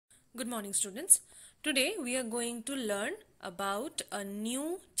Good morning, students. Today we are going to learn about a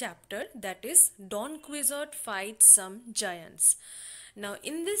new chapter, that is Don Quixote fights some giants. Now,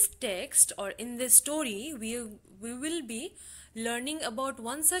 in this text or in this story, we will be learning about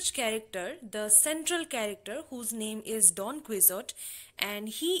one such character, the central character whose name is Don Quixote, and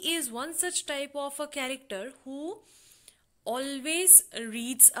he is one such type of a character who always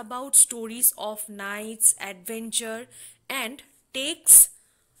reads about stories of knights, adventure, and takes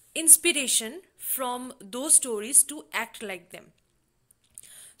inspiration from those stories to act like them.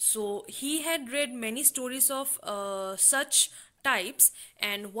 So he had read many stories of such types,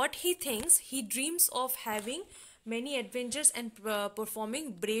 and what he thinks, he dreams of having many adventures and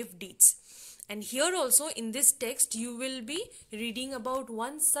performing brave deeds. And here also in this text, you will be reading about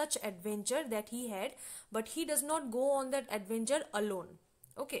one such adventure that he had, but he does not go on that adventure alone.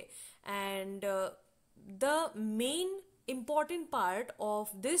 Okay, and the main important part of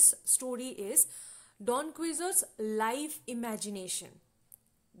this story is Don Quixote's life imagination.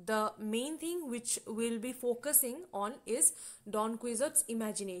 The main thing which we'll be focusing on is Don Quixote's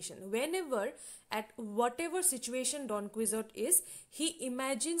imagination. Whenever, at whatever situation Don Quixote is, he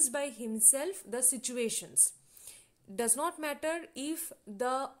imagines by himself the situations. Does not matter if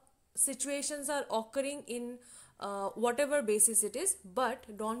the situations are occurring in whatever basis it is,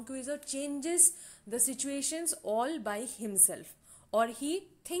 but Don Quixote changes the situations all by himself, or he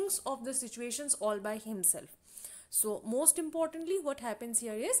thinks of the situations all by himself. So most importantly, what happens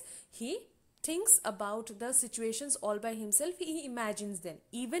here is he thinks about the situations all by himself. He imagines them,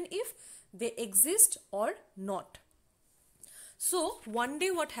 even if they exist or not. So one day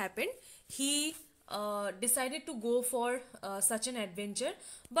what happened, he decided to go for such an adventure,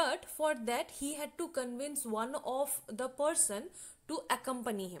 but for that he had to convince one of the person to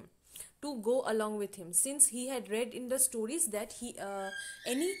accompany him, to go along with him, since he had read in the stories that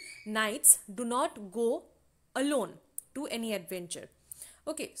any knights do not go alone to any adventure.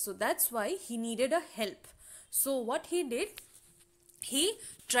 Okay, so that's why he needed a help. So what he did, he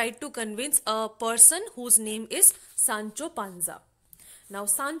tried to convince a person whose name is Sancho Panza. Now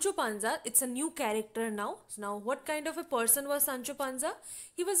Sancho Panza, it's a new character now. Now what kind of a person was Sancho Panza?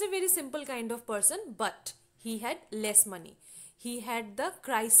 He was a very simple kind of person, but he had less money. He had the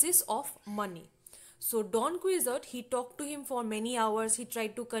crisis of money. So Don Quixote, he talked to him for many hours. He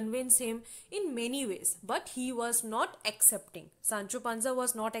tried to convince him in many ways, but he was not accepting. Sancho Panza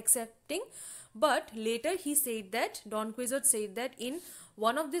was not accepting. But later he said that, Don Quixote said that in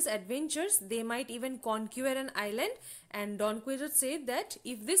one of these adventures, they might even conquer an island. And Don Quixote said that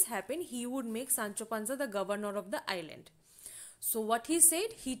if this happened, he would make Sancho Panza the governor of the island. So what he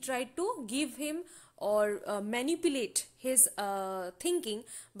said, he tried to give him or manipulate his thinking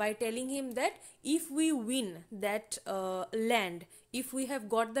by telling him that if we win that land, if we have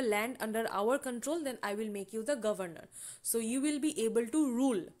got the land under our control, then I will make you the governor. So you will be able to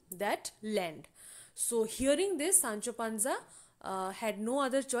rule that land. So hearing this, Sancho Panza had no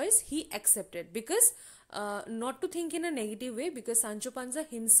other choice. He accepted, because not to think in a negative way, because Sancho Panza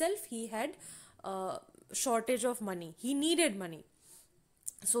himself, he had shortage of money. He needed money.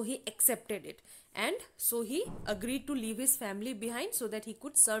 So he accepted it, and so he agreed to leave his family behind so that he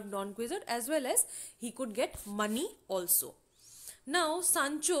could serve Don Quixote, as well as he could get money also. Now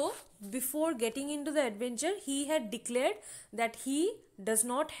Sancho, before getting into the adventure, he had declared that he does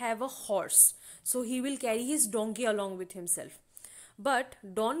not have a horse, so he will carry his donkey along with himself. But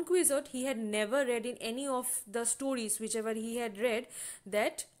Don Quixote, he had never read in any of the stories, whichever he had read,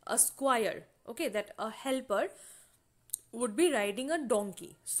 that a squire, okay, that a helper would be riding a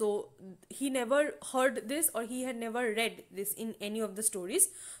donkey. So he never heard this, or he had never read this in any of the stories.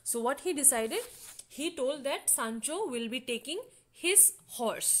 So what he decided, he told that Sancho will be taking his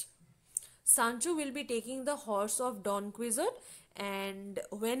horse. Sancho will be taking the horse of Don Quixote, and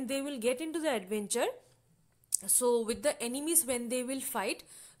when they will get into the adventure, so with the enemies, when they will fight,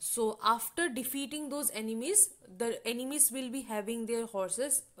 so after defeating those enemies, the enemies will be having their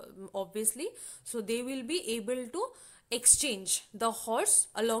horses, obviously, so they will be able to exchange the horse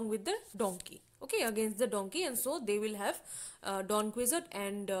along with the donkey, okay, against the donkey. And so they will have Don Quixote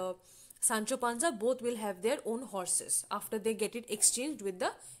and Sancho Panza, both will have their own horses after they get it exchanged with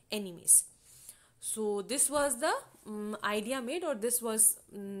the enemies. So this was the idea made, or this was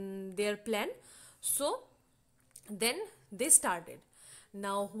their plan. So then they started.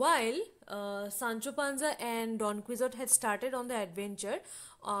 Now while Sancho Panza and Don Quixote had started on the adventure,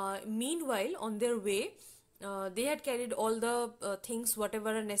 meanwhile on their way, they had carried all the things,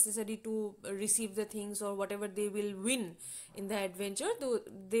 whatever are necessary to receive the things, or whatever they will win in the adventure, though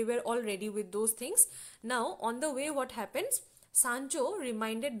they were all ready with those things. Now on the way, what happens, Sancho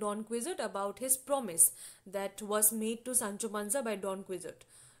reminded Don Quixote about his promise that was made to Sancho Panza by Don Quixote.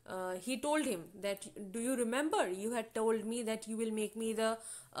 He told him that, do you remember, you had told me that you will make me the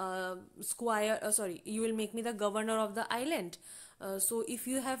you will make me the governor of the island. So if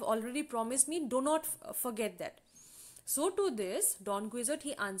you have already promised me, do not forget that. So to this, Don Quixote,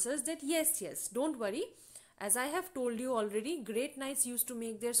 he answers that yes, don't worry. As I have told you already, great knights used to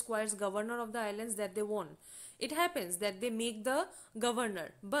make their squires governor of the islands that they won. It happens that they make the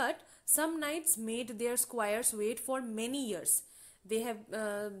governor, but some knights made their squires wait for many years. They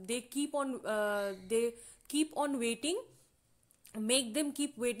keep on waiting, make them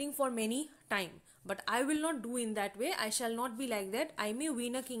keep waiting for many time. But I will not do in that way. I shall not be like that. I may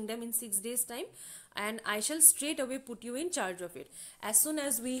win a kingdom in 6 days time, and I shall straight away put you in charge of it. As soon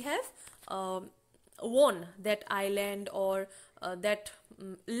as we have won that island or that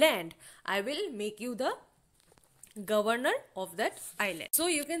land, I will make you the governor of that island. So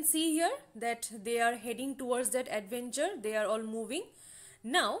you can see here that they are heading towards that adventure. They are all moving.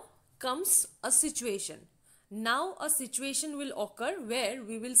 Now comes a situation. Now a situation will occur where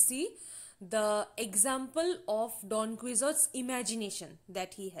we will see the example of Don Quixote's imagination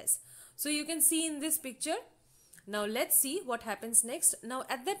that he has. So you can see in this picture. Now let's see what happens next. Now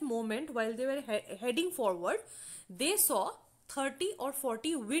at that moment, while they were heading forward, they saw 30 or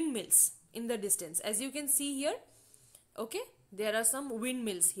 40 windmills in the distance. As you can see here, okay, there are some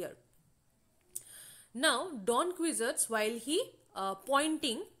windmills here. Now Don Quixote, while he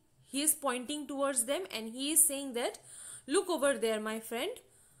is pointing towards them, and he is saying that, look over there, my friend.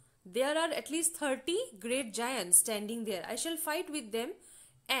 There are at least 30 great giants standing there. I shall fight with them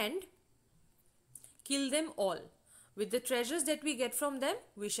and kill them all. With the treasures that we get from them,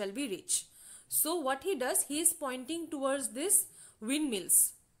 we shall be rich. So what he does, he is pointing towards this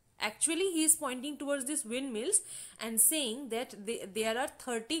windmills. Actually, he is pointing towards these windmills and saying that there are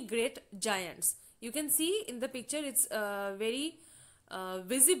 30 great giants. You can see in the picture, it's very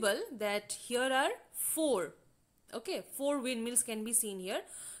visible that here are 4. Okay, 4 windmills can be seen here.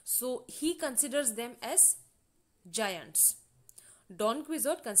 So he considers them as giants. Don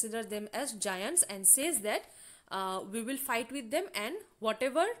Quixote considers them as giants and says that we will fight with them, and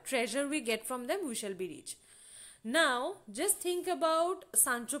whatever treasure we get from them, we shall be rich. Now just think about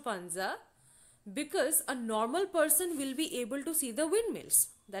Sancho Panza, because a normal person will be able to see the windmills,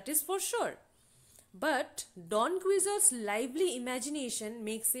 that is for sure. But Don Quixote's lively imagination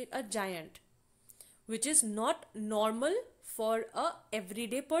makes it a giant, which is not normal for a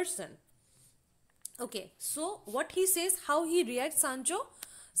everyday person. Okay, so what he says, how he reacts, Sancho?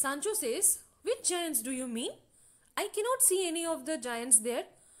 Sancho says, which giants do you mean? I cannot see any of the giants there.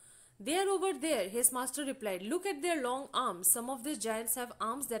 They are over there, his master replied. Look at their long arms. Some of these giants have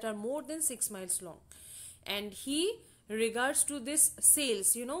arms that are more than 6 miles long. And he regards to this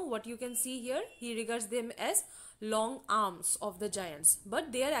sails, you know what you can see here, he regards them as long arms of the giants,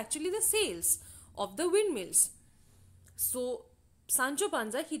 but they are actually the sails of the windmills. So Sancho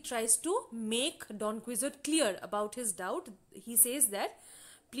Panza, he tries to make Don Quixote clear about his doubt. He says that,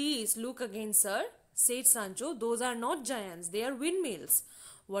 please look again, sir, said Sancho, those are not giants, they are windmills.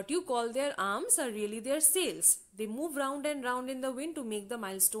 What you call their arms are really their sails. They move round and round in the wind to make the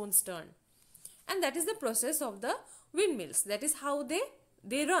milestones turn. And that is the process of the windmills. That is how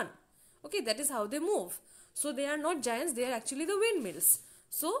they run. Okay, that is how they move. So they are not giants, they are actually the windmills.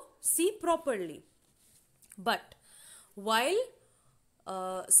 So see properly. But while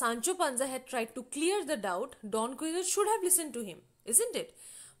Sancho Panza had tried to clear the doubt, Don Quixote should have listened to him, isn't it?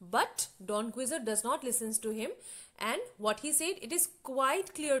 But Don Quixote does not listen to him, and what he said, it is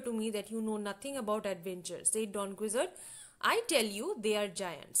quite clear to me that you know nothing about adventure, said Don Quixote. I tell you, they are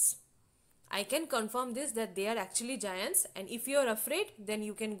giants. I can confirm this, that they are actually giants, and if you are afraid, then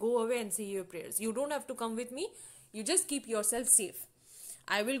you can go away and say your prayers. You don't have to come with me, you just keep yourself safe.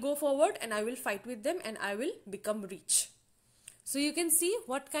 I will go forward and I will fight with them and I will become rich. So you can see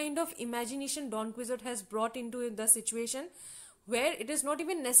what kind of imagination Don Quixote has brought into the situation, where it is not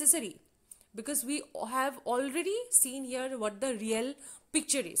even necessary, because we have already seen here what the real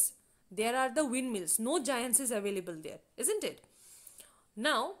picture is. There are the windmills, no giants is available there, isn't it?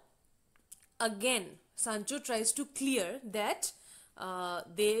 Now again Sancho tries to clear that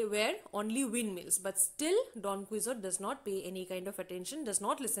they were only windmills, but still Don Quixote does not pay any kind of attention, does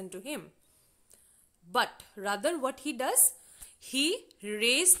not listen to him. But rather what he does, He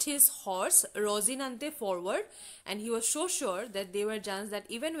raised his horse Rosinante forward, and he was so sure that they were giants that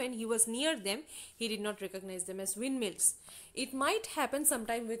even when he was near them, he did not recognize them as windmills. It might happen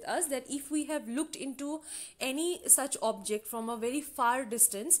sometime with us that if we have looked into any such object from a very far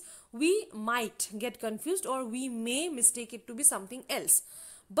distance, we might get confused or we may mistake it to be something else.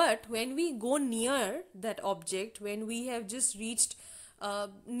 But when we go near that object, when we have just reached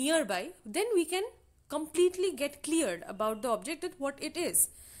nearby, then we can completely get cleared about the object that what it is.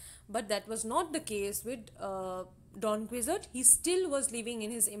 But that was not the case with Don Quixote. He still was living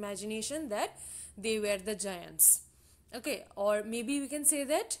in his imagination that they were the giants. Okay, or maybe we can say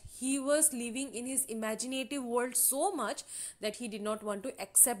that he was living in his imaginative world so much that he did not want to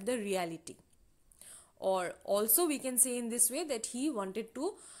accept the reality. Or also we can say in this way that he wanted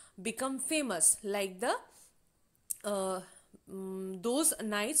to become famous like the those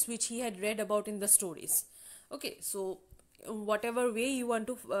knights which he had read about in the stories. Okay, so whatever way you want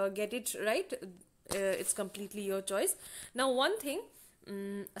to get it right, it's completely your choice. Now one thing,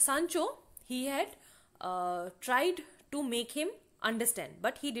 Sancho, he had tried to make him understand,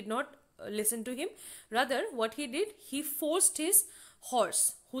 but he did not listen to him. Rather, what he did, he forced his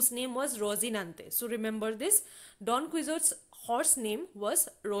horse, whose name was Rosinante. So remember this, Don Quixote's horse name was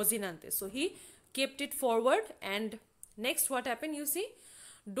Rosinante. So he kept it forward, and next what happened, you see,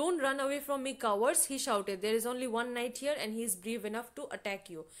 "Don't run away from me, cowards," he shouted. "There is only one knight here and he is brave enough to attack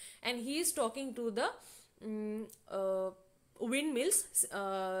you." And he is talking to the windmills,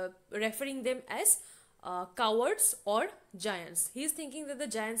 referring them as cowards or giants. He is thinking that the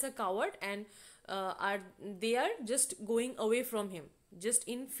giants are coward and they are just going away from him, just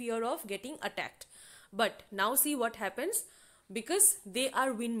in fear of getting attacked. But now see what happens, because they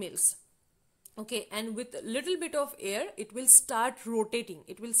are windmills. Okay, and with little bit of air, it will start rotating,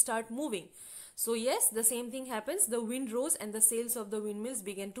 it will start moving. So yes, the same thing happens. The wind rose and the sails of the windmills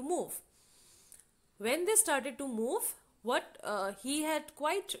began to move. When they started to move, he had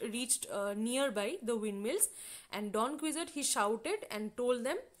quite reached nearby the windmills, and Don Quixote, he shouted and told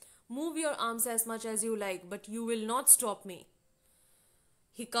them, "Move your arms as much as you like, but you will not stop me."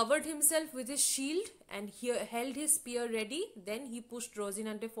 He covered himself with his shield and he held his spear ready. Then he pushed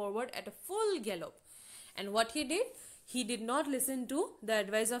Rosinante forward at a full gallop. And what he did, he did not listen to the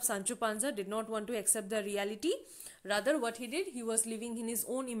advice of Sancho Panza, did not want to accept the reality. Rather, what he did, he was living in his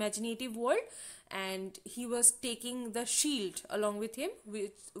own imaginative world, and he was taking the shield along with him,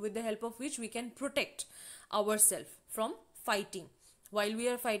 with the help of which we can protect ourselves from fighting. While we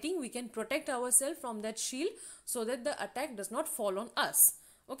are fighting, we can protect ourselves from that shield so that the attack does not fall on us.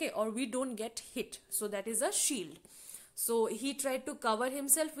 Okay, or we don't get hit. So that is a shield. So he tried to cover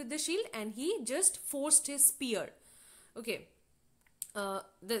himself with the shield and he just forced his spear. Okay,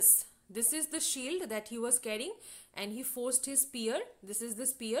 this is the shield that he was carrying, and he forced his spear. This is the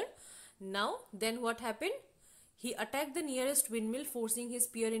spear. Now then what happened? He attacked the nearest windmill, forcing his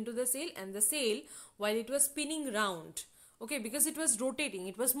spear into the sail, and the sail, while it was spinning round, okay, because it was rotating,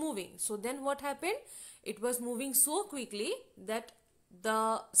 it was moving. So then what happened? It was moving so quickly that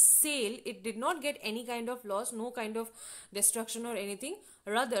the sail, it did not get any kind of loss, no kind of destruction or anything.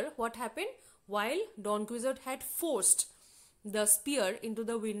 Rather, what happened? While Don Quixote had forced the spear into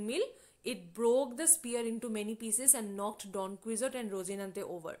the windmill, it broke the spear into many pieces and knocked Don Quixote and Rosinante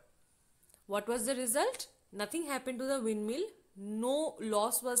over. What was the result? Nothing happened to the windmill. No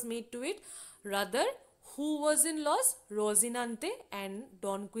loss was made to it. Rather, who was in loss? Rosinante and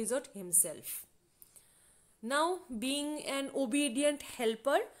Don Quixote himself. Now, being an obedient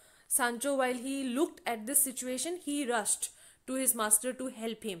helper, Sancho, while he looked at this situation, he rushed to his master to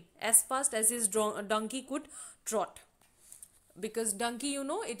help him as fast as his donkey could trot. Because donkey, you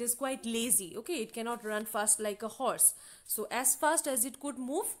know, it is quite lazy. Okay, it cannot run fast like a horse. So as fast as it could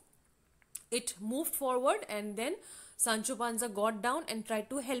move, it moved forward, and then Sancho Panza got down and tried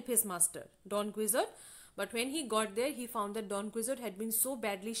to help his master, Don Quixote. But when he got there, he found that Don Quixote had been so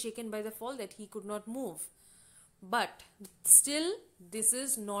badly shaken by the fall that he could not move. But still, this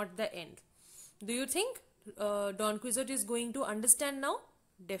is not the end. Do you think Don Quixote is going to understand now?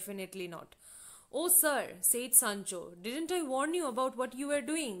 Definitely not. "Oh sir," said Sancho, "didn't I warn you about what you were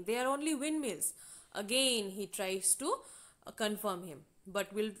doing? They are only windmills." Again, he tries to confirm him.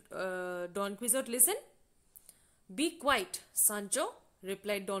 But will Don Quixote listen? "Be quiet, Sancho,"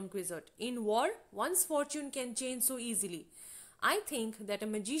 replied Don Quixote. "In war, one's fortune can change so easily. I think that a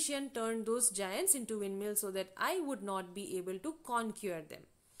magician turned those giants into windmills so that I would not be able to conquer them.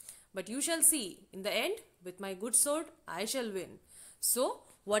 But you shall see, in the end, with my good sword, I shall win." So,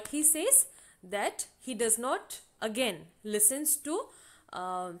 what he says, that he does not again listens to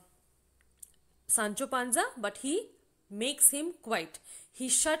Sancho Panza, but he makes him quiet. He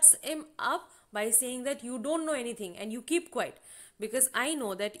shuts him up by saying that you don't know anything and you keep quiet, because I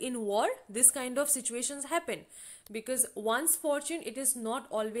know that in war this kind of situations happen, because one's fortune, it is not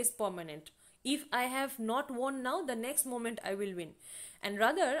always permanent. If I have not won now, the next moment I will win. And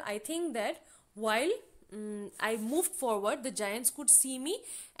rather, I think that while I moved forward, the giants could see me,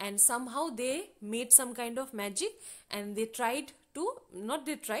 and somehow they made some kind of magic, and they tried to, not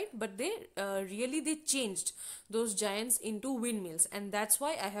they tried, but they really they changed those giants into windmills, and that's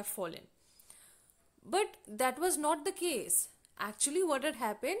why I have fallen. But that was not the case. Actually, what had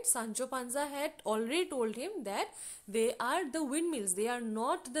happened, Sancho Panza had already told him that they are the windmills, they are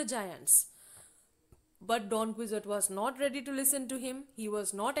not the giants. But Don Quixote was not ready to listen to him. He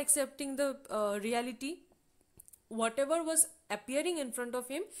was not accepting the reality. Whatever was appearing in front of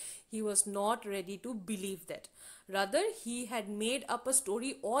him, he was not ready to believe that. Rather, he had made up a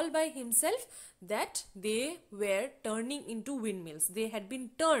story all by himself that they were turning into windmills. They had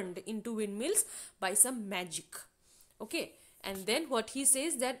been turned into windmills by some magic. Okay, and then what he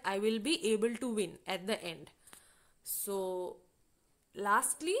says, that I will be able to win at the end. So,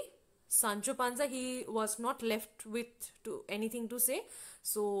 lastly, Sancho Panza, he was not left with anything to say.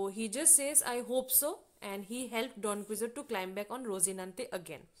 So he just says, I hope so. And he helped Don Quixote to climb back on Rocinante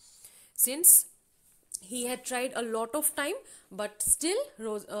again. Since he had tried a lot of time, but still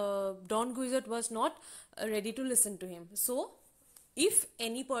Don Quixote was not ready to listen to him. So if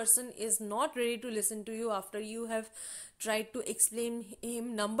any person is not ready to listen to you after you have tried to explain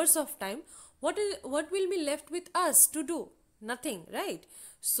him numbers of time, what will be left with us to do? Nothing, right?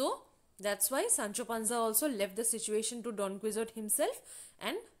 So that's why Sancho Panza also left the situation to Don Quixote himself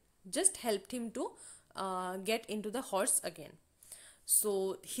and just helped him to get into the horse again.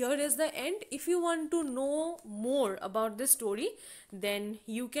 So here is the end. If you want to know more about this story, then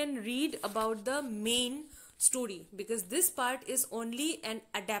you can read about the main story, because this part is only an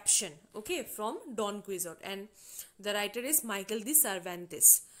adaptation, okay, from Don Quixote, and the writer is Michael de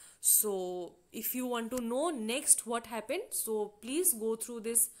Cervantes. So if you want to know next what happened, so please go through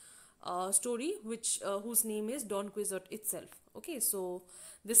this story, which whose name is Don Quixote itself. Okay, so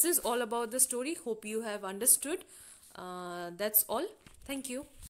this is all about the story. Hope you have understood. That's all. Thank you.